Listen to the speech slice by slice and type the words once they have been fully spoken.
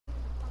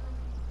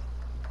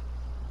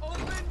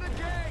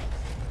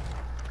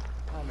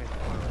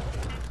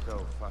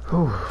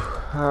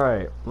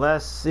Alright,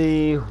 let's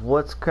see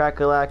what's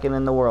crack-a-lacking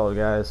in the world,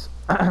 guys.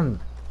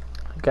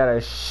 Got a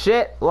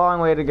shit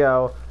long way to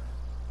go.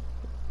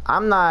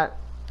 I'm not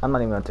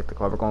even gonna take the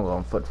car. We're gonna go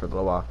on foot for a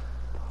little while.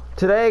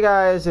 Today,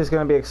 guys, is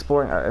gonna be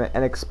exploring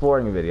an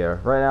exploring video.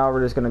 Right now,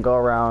 we're just gonna go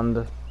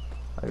around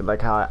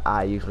like how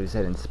I usually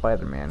said in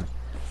Spider-Man.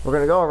 We're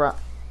gonna go around.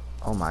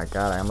 Oh my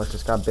god! I almost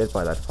just got bit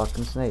by that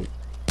fucking snake.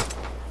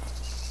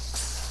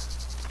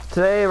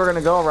 Today, we're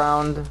gonna go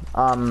around,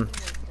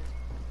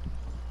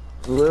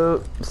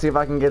 loot, see if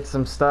I can get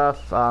some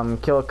stuff,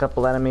 kill a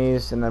couple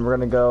enemies, and then we're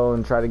gonna go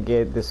and try to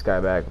get this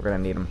guy back. We're gonna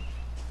need him.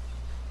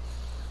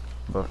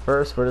 But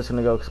first, we're just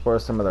gonna go explore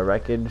some of the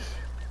wreckage.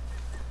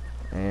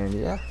 And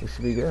yeah, we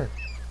should be good.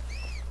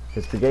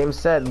 Because the game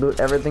said loot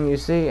everything you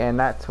see, and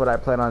that's what I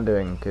plan on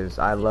doing. Because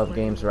I love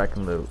games where I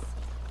can loot.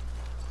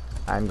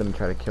 I'm gonna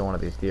try to kill one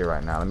of these deer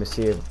right now. Let me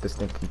see if this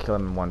thing can kill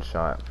him in one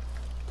shot.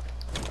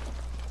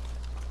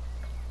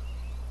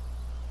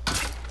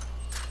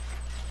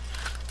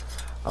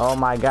 Oh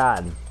my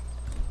god.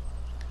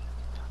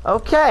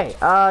 Okay,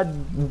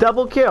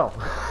 double kill.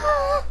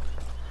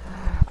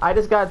 I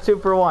just got 2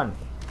 for 1.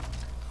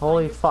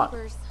 Holy fuck.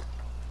 I'm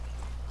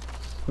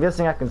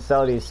guessing I can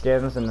sell these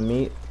skins and the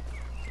meat.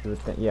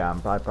 Yeah,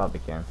 I probably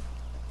can.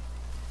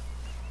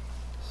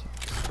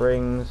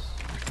 Springs.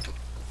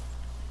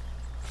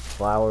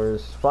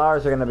 Flowers.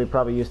 Flowers are gonna be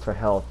probably used for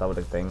health, I would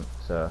think.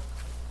 So,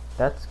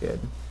 that's good.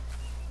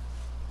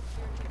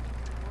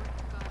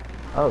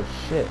 Oh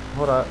shit,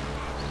 hold up.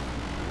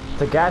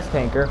 It's a gas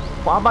tanker.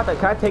 Well, I'm about to,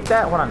 can I take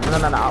that? Hold on,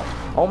 no.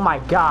 Oh my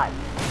god.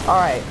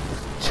 Alright.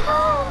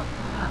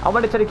 I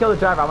want to try to kill the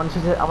driver. I want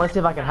to see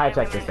if I can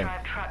hijack this thing.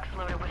 Trucks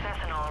loaded with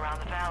ethanol around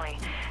the valley,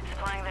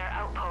 supplying their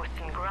outposts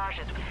and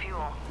garages with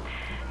fuel.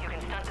 You can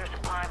stunt their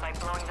supply by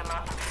blowing them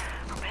up,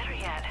 or better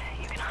yet,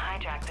 you can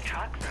hijack the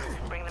trucks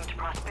and bring them to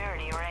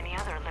Prosperity or any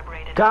other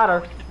liberated. Got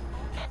her.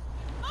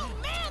 Oh,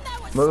 man,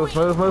 that was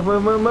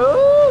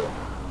Move.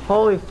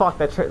 Holy fuck!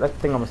 That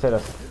thing almost hit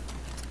us.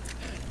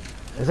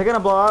 Is it gonna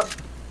blow up?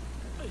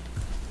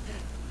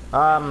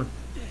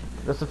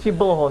 There's a few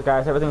bullet holes,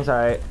 guys. Everything's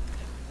alright.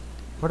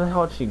 Where the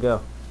hell did she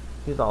go?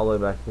 She's all the way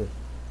back here.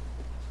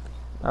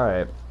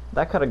 Alright.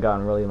 That could have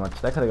gone really much.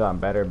 That could have gone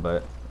better,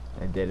 but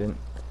it didn't.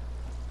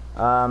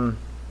 Can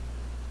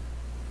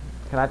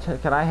I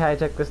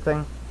hijack this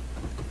thing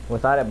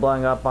without it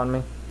blowing up on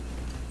me?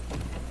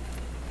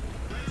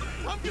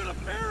 I'm gonna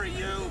bury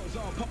you!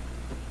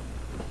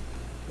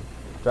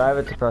 Drive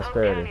it to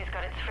Prosperity. County's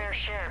got its fair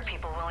share of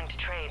people willing to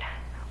trade.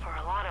 For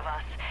a lot of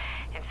us,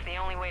 it's the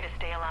only way to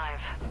stay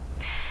alive.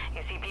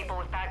 You see people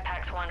with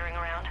backpacks wandering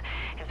around,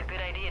 it's a good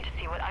idea to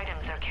see what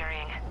items they're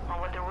carrying, or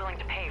what they're willing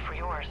to pay for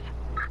yours.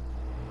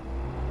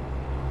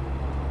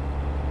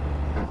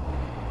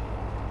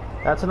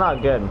 That's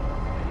not good.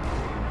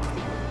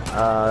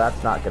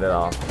 That's not good at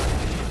all.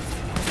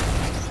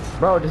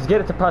 Bro, just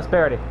get it to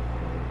Prosperity.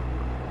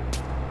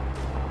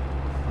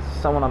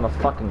 There's someone on the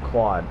fucking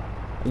quad.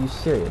 Are you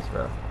serious,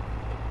 bro?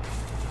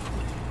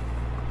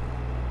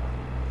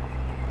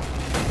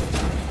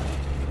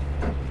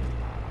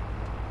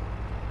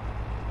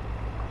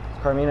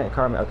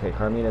 Okay,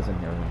 Carmina's in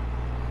here.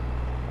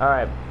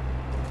 Alright.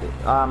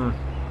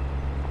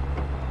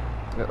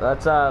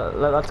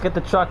 Let's get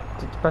the truck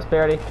to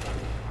Prosperity.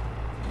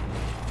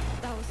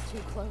 That was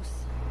too close.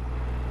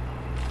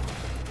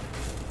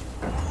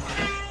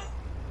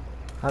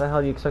 How the hell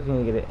are you expecting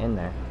to get it in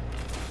there?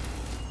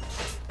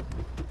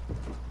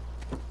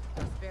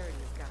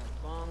 Prosperity's got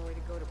a long way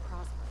to go to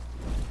prosper.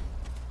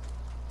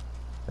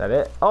 Is that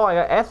it? Oh, I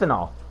got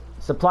ethanol.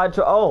 Supplied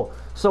to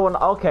so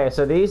okay,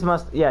 so these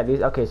must so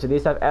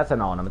these have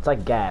ethanol in them. It's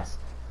like gas.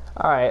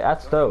 Alright,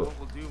 that's dope. What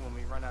we'll do when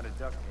we run out of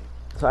duct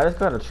tape. So I just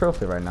got a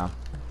trophy right now.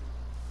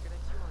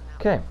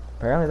 Okay,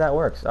 apparently that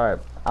works. Alright,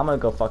 I'm gonna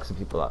go fuck some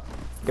people up.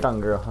 Get on,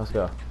 girl, let's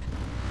go.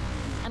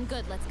 I'm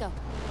good, let's go.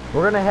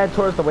 We're gonna head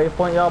towards the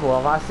waypoint, y'all, but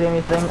if I see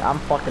anything, I'm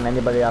fucking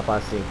anybody up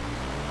I see.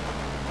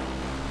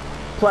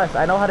 Plus,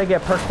 I know how to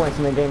get perk points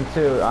in the game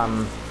too.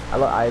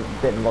 I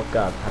didn't look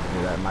up how to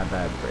do that, my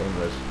bad for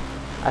English.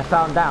 I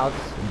found out,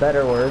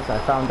 better words, I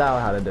found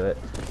out how to do it.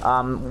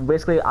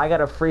 Basically, I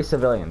gotta free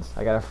civilians.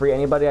 I gotta free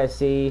anybody I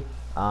see,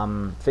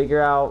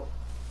 figure out,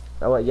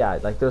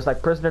 like there's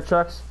like prisoner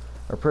trucks,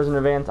 or prisoner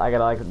vans, I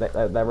gotta, like,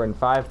 that were in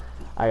 5,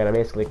 I gotta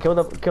basically kill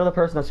the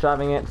person that's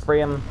driving it, free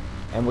him,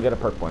 and we'll get a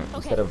perk point,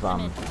 instead of,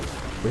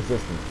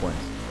 resistance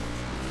points.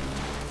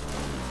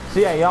 So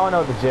yeah, y'all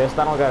know the gist,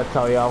 I don't gotta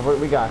tell y'all,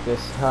 we got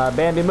this.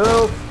 Bambi,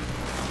 move!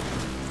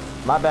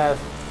 My bad.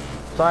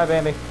 Sorry,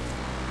 Bambi.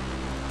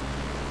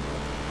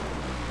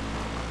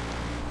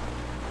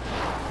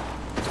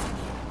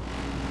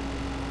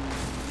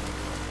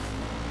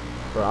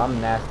 Bro,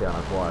 I'm nasty on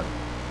a quad.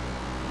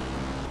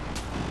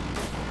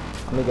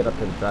 Let me get up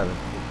to the driver.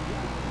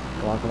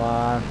 Come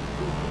on.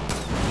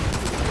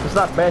 What's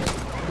up, bitch?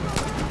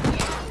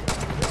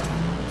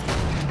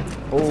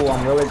 Oh,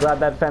 I'm really glad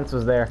that fence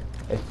was there.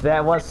 If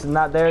that was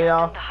not there,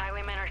 y'all, The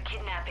highwaymen are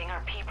kidnapping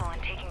our people and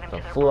taking them to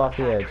their flew off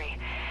the edge. factory.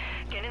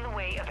 Get in the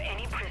way of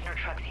any prisoner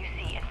trucks you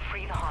see and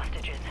free the hostages.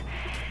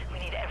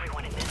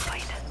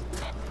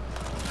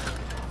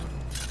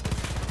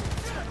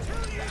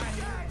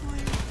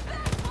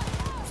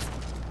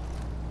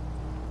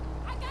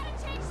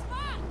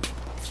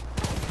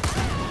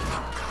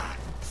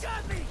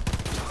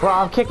 Bro,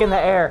 I'm kicking the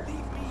air.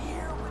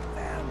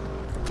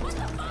 What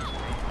the fuck?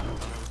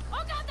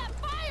 Oh god, that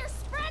fire's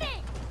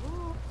spreading!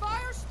 Ooh,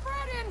 fire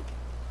spreading!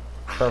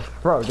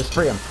 Bro, just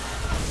free him.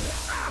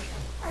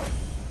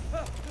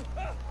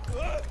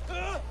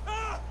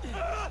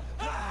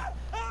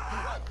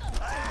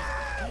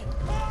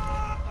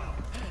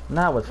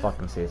 Now what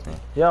fucking sees me?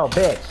 Yo,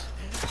 bitch!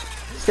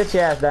 Sit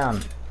your ass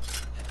down.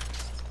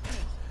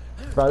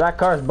 Bro, that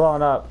car's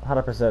blowing up,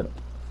 100%.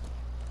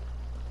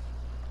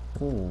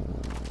 Ooh,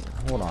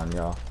 hold on,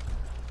 y'all.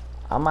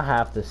 I'm gonna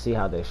have to see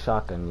how this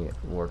shotgun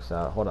works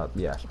out. Hold up,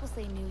 yeah. People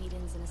say New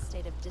Eden's in a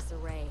state of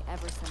disarray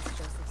ever since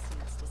Joseph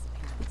Smith's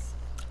disappearance.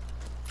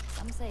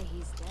 Some say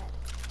he's dead.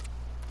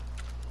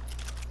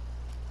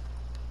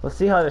 Let's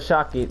see how the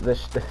shocky, the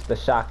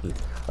shocky.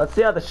 Let's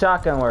see how the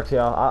shotgun works,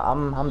 y'all.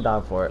 I'm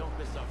down for it. Don't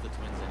piss off the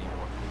twins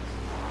anymore,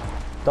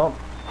 please. Don't.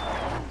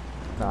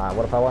 Nah,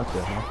 what if I want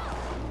to? Huh?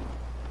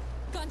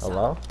 Gunshot.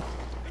 Hello?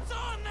 It's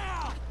on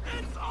now!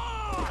 It's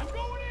on! I'm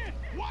going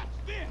in! Watch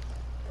this!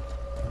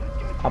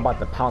 I'm about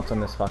to pounce on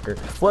this fucker.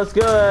 What's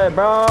good,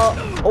 bro?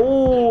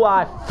 Oh,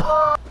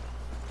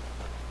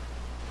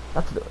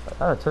 That's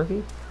a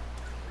turkey?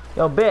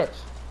 Yo, bitch.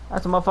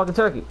 That's a motherfucking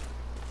turkey.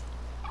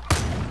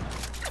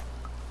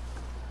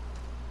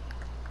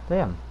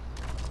 Damn.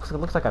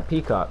 Looks like a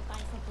peacock.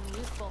 Find something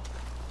useful.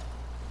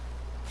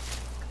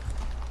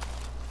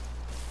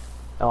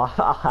 Oh,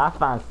 I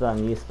found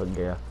something useful,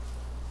 girl.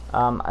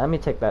 Let me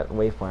take that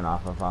waypoint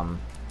off of,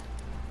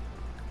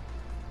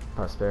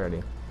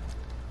 prosperity.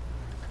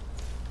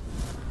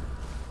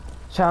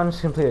 Challenge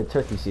completed,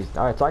 turkey season.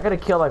 Alright, so I gotta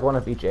kill like one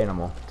of each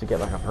animal to get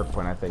like a perk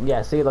point, I think.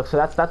 Yeah, see, look, so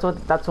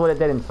that's what it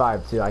did in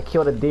 5 too. I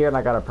killed a deer and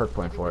I got a perk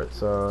point for it.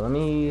 So let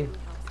me.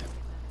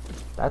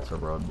 That's a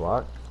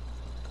roadblock.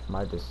 Am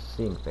I just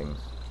seeing things?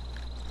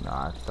 No,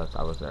 I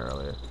was there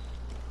earlier.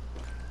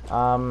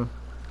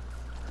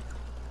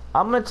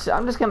 I'm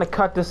just gonna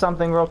cut to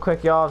something real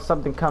quick, y'all. If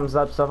something comes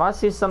up, so if I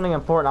see something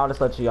important, I'll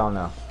just let y'all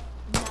know.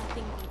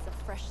 Nothing beats a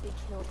freshly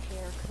killed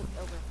hare cooked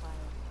over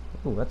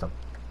fire. Ooh, that's a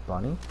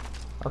bunny.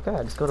 Okay,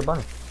 I just go to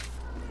bunny.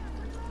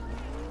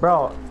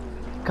 Bro,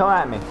 come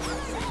at me.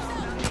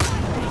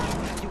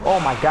 Oh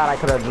my god, I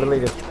could have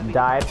literally just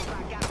died.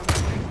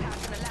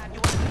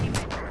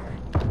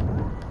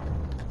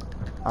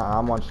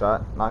 I'm one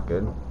shot. Not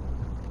good.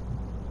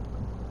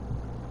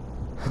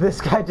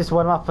 This guy just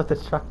went off with the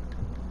truck.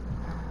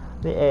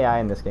 The AI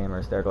in this game are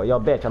hysterical. Yo,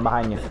 bitch, I'm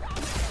behind you.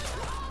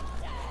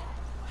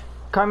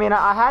 Come in,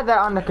 I had that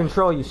under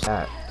control, you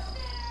shit.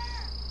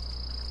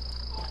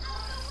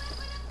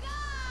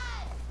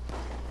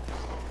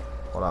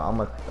 Hold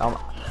on,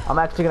 I'm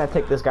actually gonna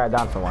take this guy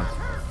down for once.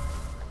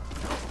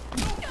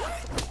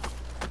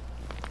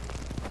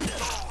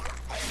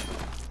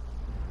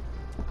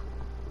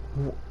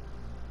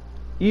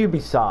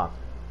 Ubisoft.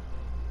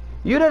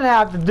 You didn't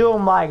have to do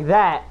him like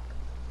that.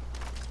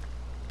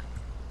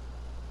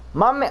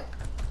 My man.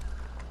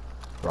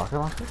 Rocket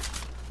launcher?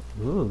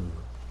 Ooh.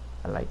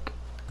 I like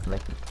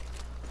it.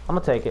 I'm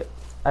gonna take it.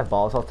 I have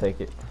balls, I'll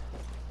take it.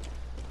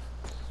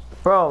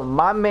 Bro,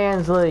 my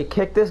man's literally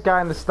kicked this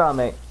guy in the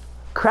stomach,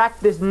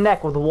 cracked his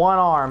neck with one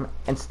arm,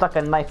 and stuck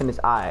a knife in his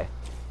eye.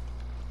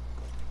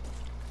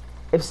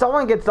 If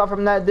someone gets up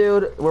from that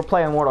dude, we're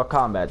playing Mortal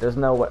Kombat. There's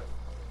no way.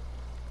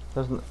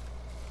 There's no.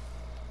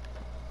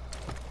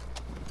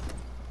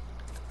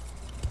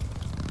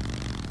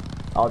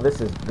 Oh,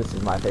 this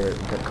is my favorite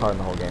card in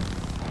the whole game.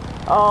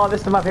 Oh,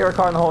 this is my favorite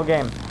card in the whole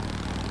game.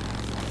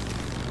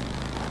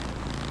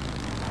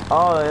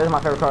 Oh, this is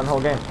my favorite card in the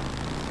whole game.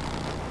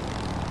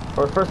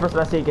 Or first person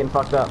I see getting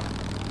fucked up.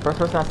 First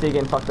person I see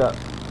getting fucked up.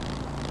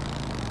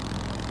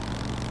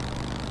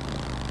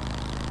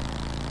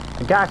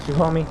 I got you,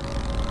 homie.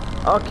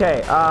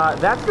 Okay,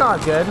 that's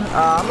not good.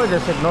 I'm gonna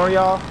just ignore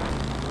y'all.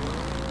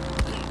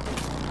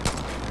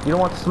 You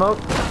don't want the smoke?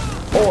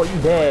 Oh,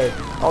 you dead.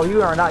 Oh,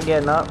 you are not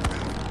getting up.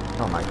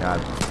 Oh my god.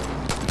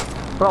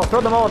 Bro,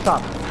 throw the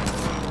Molotov.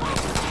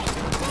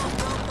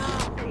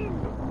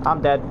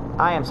 I'm dead.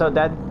 I am so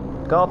dead.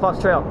 Go off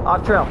trail.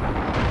 Off trail.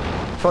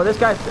 Bro, this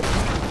guy's...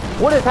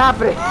 What is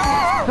happening?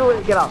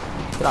 Get off.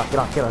 Get off, get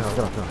off, get off,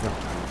 get off, get off, get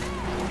off.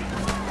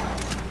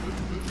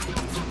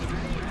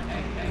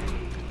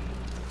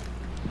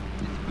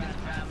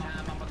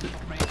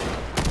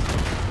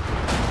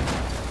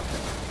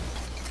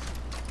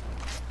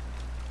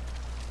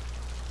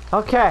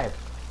 Okay.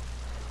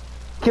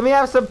 Can we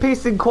have some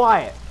peace and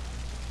quiet?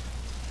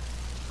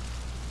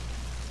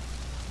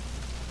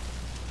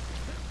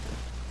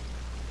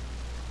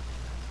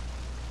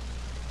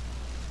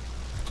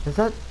 Is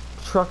that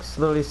truck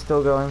literally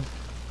still going?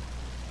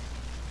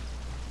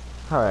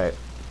 Alright.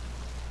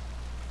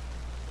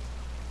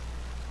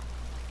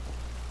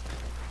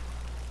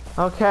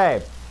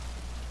 Okay.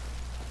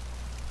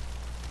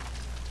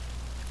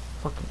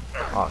 Fucking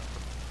fuck.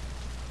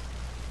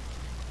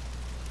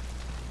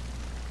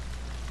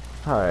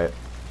 Alright.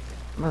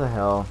 Where the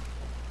hell?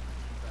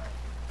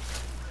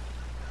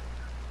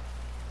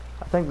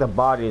 I think the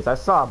bodies. I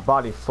saw a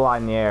body fly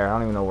in the air. I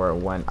don't even know where it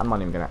went. I'm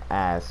not even gonna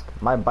ask.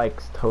 My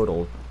bike's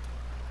totaled.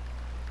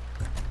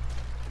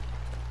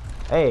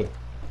 Hey,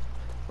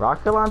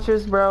 rocket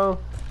launchers, bro,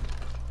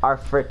 are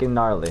freaking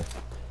gnarly.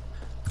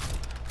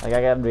 Like,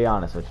 I gotta be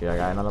honest with you. Like,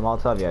 I know the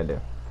Molotov, yeah, I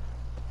do.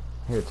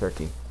 Here,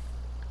 turkey.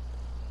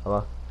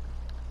 Hello?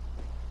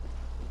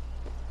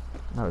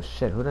 No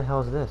shit, who the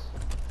hell is this?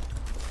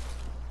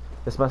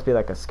 This must be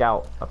like a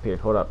scout up here.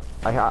 Hold up.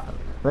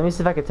 Let me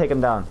see if I can take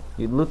him down.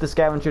 You loot the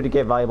scavenger to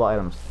get valuable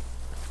items.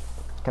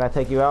 Can I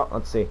take you out?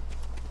 Let's see.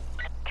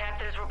 Cap,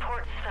 there's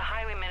reports the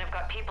highwaymen have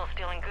got people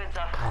stealing goods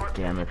off God corpses.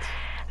 damn it.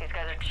 These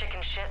guys are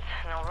chicken shits,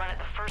 and they'll run at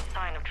the first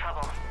sign of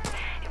trouble.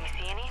 If you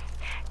see any,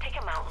 take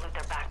them out and loot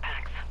their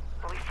backpacks.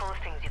 They'll be full of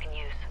things you can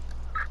use.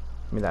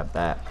 Give me that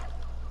bat.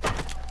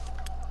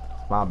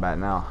 My bat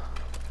now.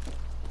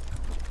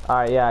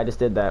 Alright, yeah, I just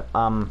did that.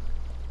 So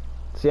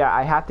yeah,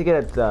 I have to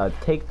get a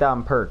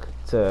takedown perk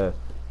to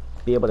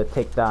be able to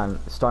take down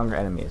stronger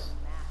enemies.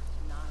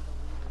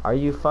 Are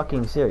you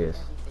fucking serious?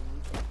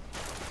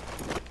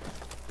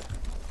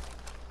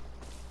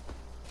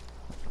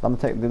 I'm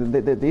gonna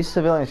take these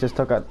civilians just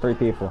took out 3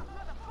 people.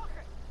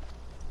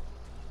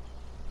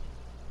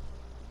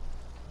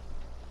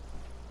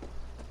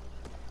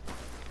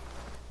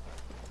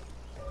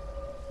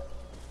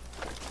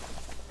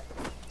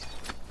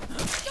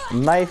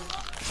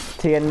 Knife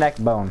to your neck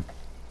bone.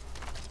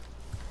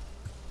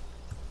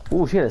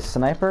 Ooh, she had a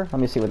sniper? Let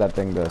me see what that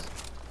thing does.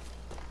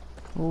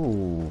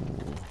 Ooh.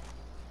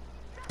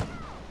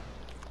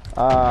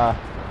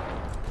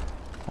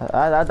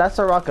 That's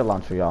a rocket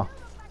launcher, y'all.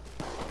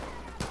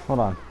 Hold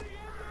on.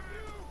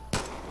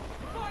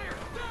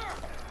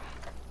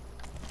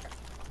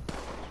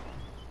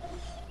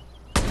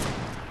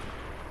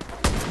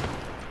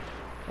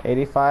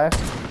 $85.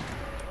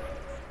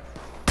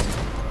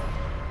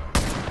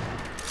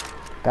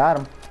 Got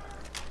him.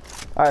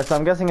 Alright, so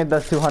I'm guessing it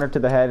does 200 to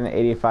the head and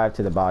 85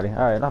 to the body.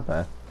 Alright, not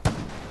bad.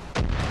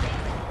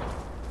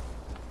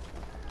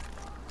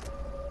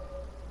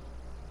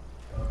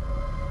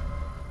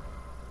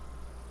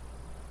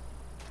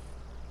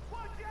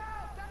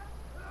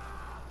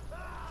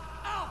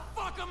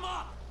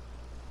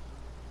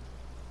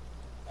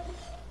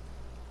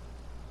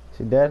 Is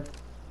he dead?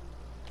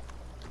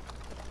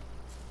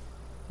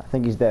 I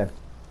think he's dead.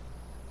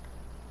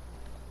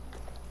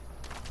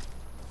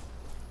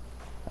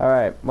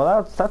 Alright,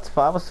 well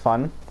that was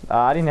fun.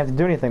 I didn't have to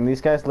do anything.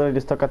 These guys literally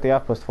just took out the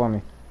outpost for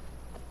me.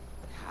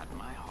 God,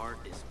 my heart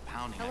is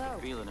pounding. I can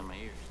feel it in my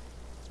ears.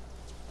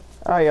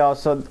 Alright, y'all,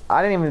 so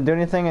I didn't even do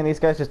anything and these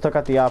guys just took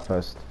out the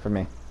outpost for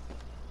me.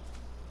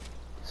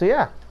 So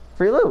yeah,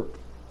 free loot.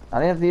 I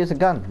didn't have to use a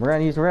gun. We're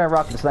gonna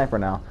rock the sniper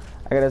now.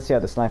 I gotta see how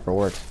the sniper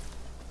works.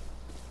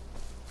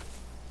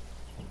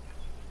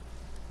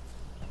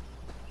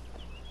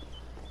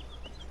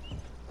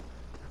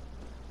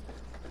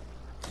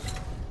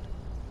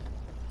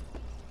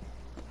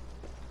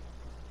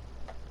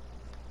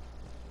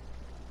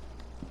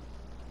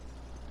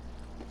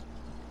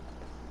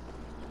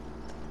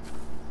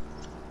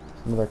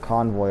 Another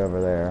convoy over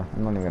there.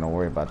 I'm not even gonna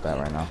worry about that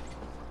right now.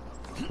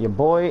 Your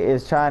boy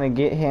is trying to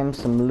get him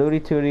some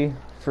looty tooty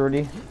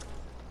fruity.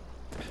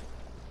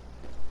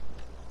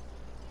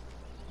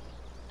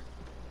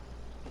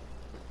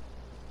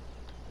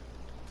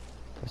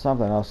 There's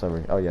something else over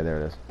here. Oh yeah,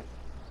 there it is.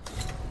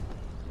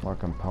 More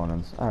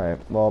components. Alright,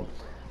 well,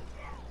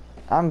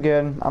 I'm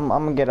good. I'm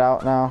gonna get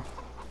out now.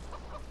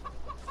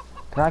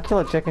 Can I kill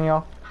a chicken,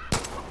 y'all?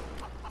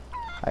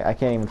 I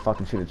can't even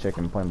fucking shoot a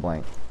chicken point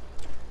blank.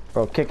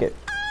 Bro, kick it.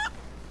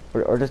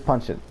 Or just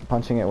punch it.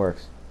 Punching it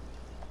works.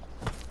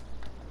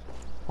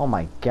 Oh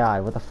my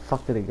god, where the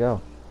fuck did it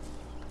go?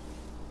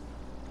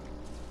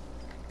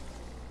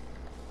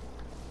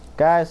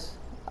 Guys,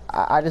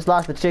 I just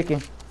lost the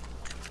chicken.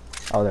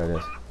 Oh, there it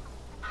is.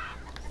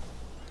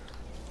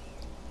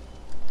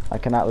 I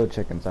cannot loot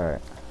chickens,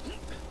 alright.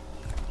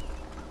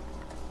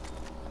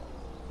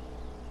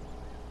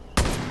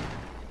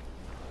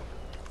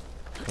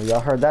 Well, y'all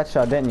heard that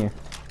shot, didn't you?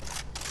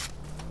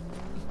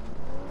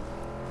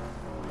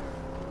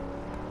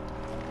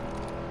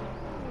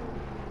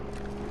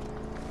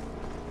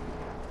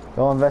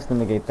 Go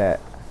investigate that.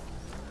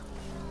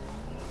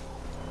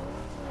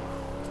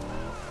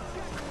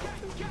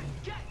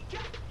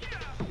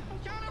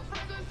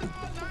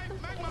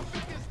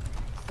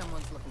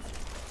 Someone's looking.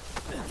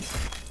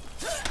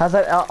 How's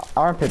that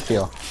armpit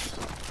feel?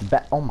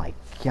 Oh my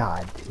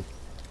god, dude.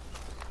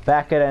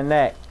 Back of the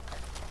neck.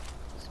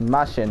 It's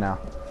my shit now.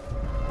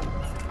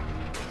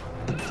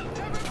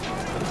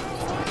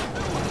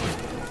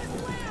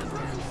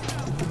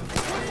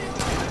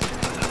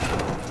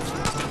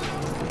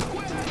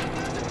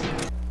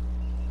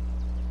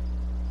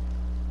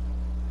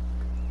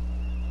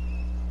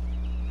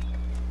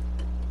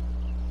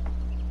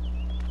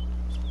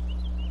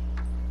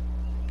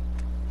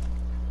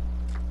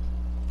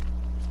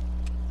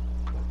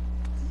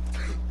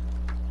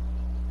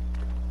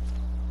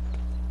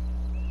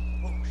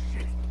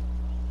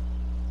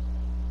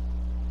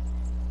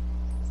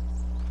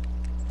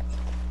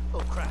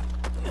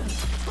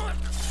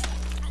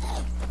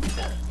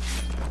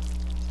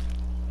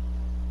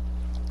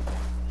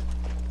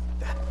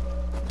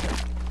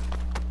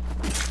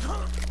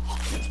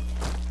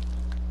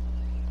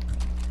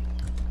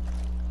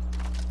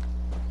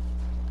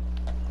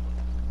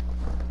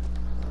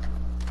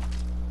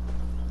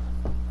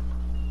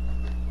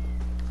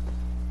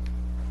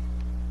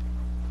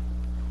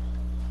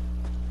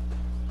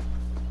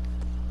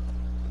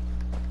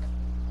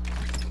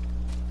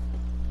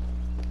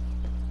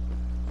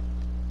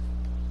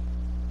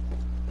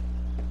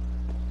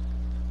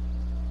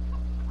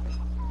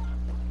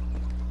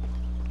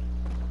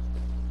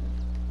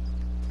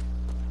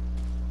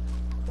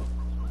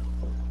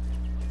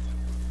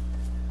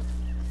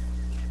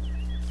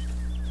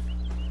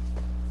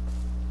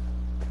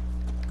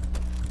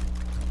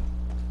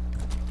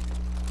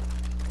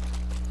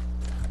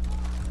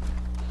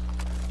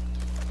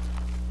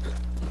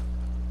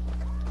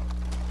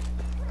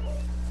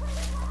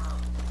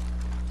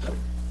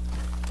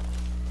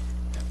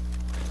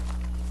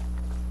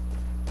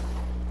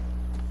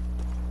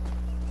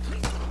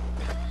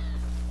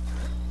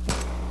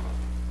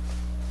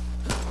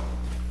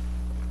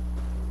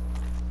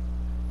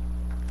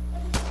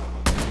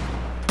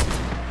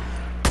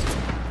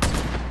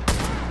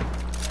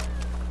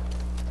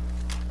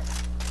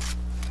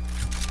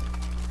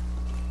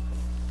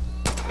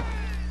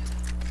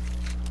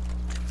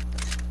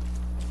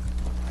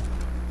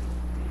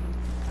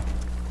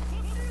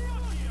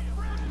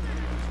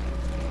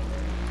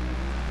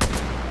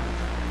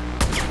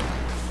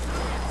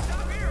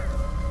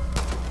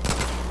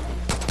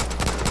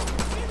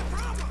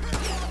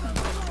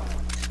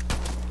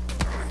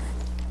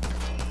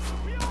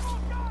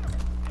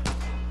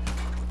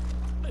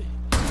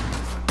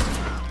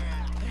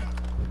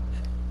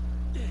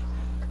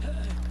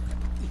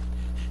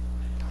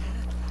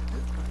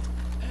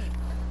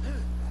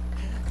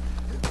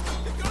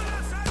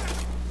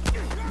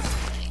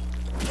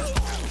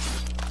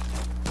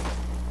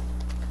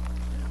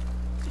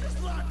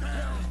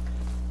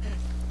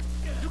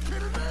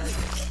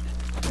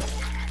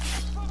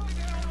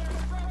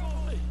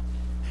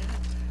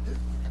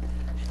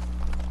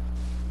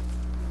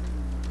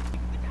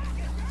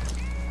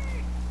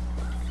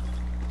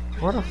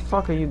 Where the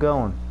fuck are you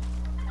going?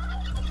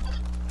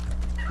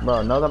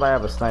 Bro, know that I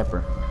have a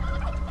sniper.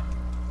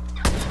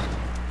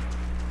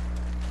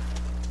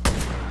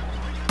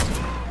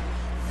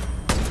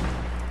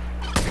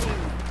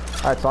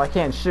 Alright, so I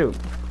can't shoot.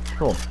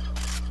 Cool.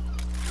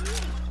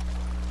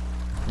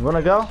 You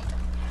wanna go?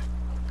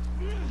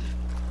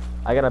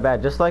 I got a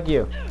badge just like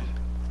you.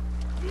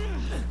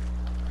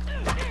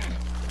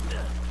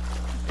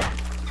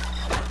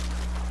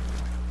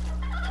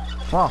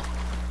 Oh.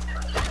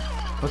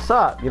 What's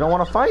up? You don't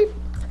wanna fight?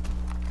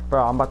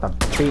 Bro, I'm about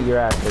to beat your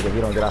ass if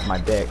you don't get off my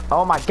dick.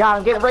 Oh my god,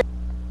 I'm getting ready.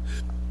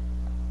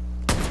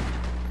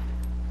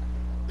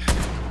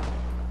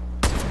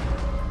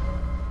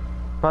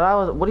 Bro, that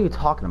was, what are you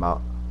talking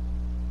about?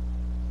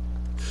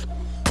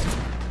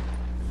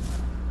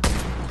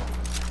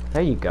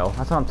 There you go.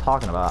 That's what I'm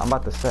talking about. I'm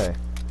about to say.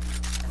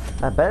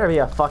 That better be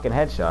a fucking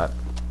headshot.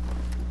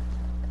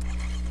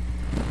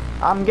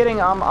 I'm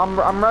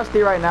rusty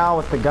right now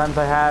with the guns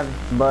I have,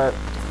 but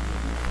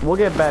we'll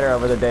get better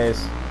over the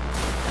days.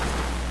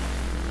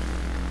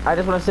 I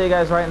just want to say,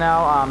 guys, right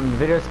now, the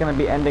video is going to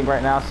be ending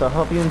right now, so I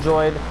hope you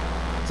enjoyed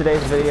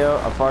today's video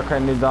of Far Cry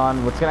New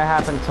Dawn. What's going to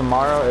happen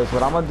tomorrow is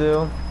what I'm going to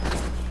do,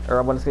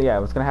 or what's going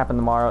to happen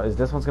tomorrow is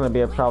this one's going to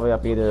be probably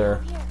up either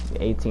the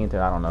 18th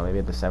or I don't know, maybe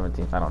the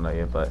 17th, I don't know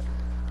yet, but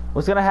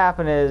what's going to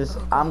happen is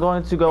I'm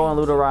going to go and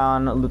loot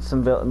around, loot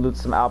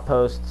some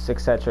outposts,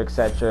 etc.,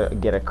 etc.,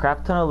 get a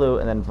crap ton of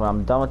loot, and then when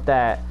I'm done with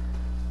that,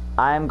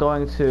 I'm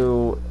going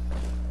to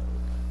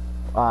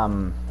I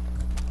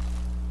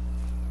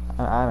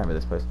remember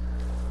this place.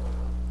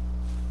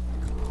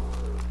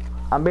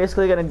 I'm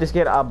basically gonna just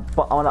get I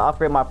want to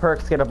upgrade my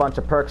perks, get a bunch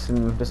of perks,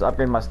 and just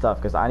upgrade my stuff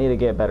because I need to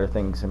get better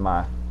things in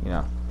my, you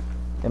know,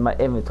 in my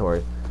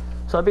inventory.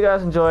 So I hope you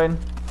guys enjoyed.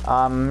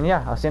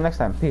 Yeah, I'll see you next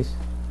time. Peace.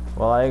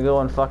 While I go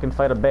and fucking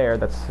fight a bear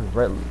that's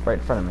right in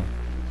front of me.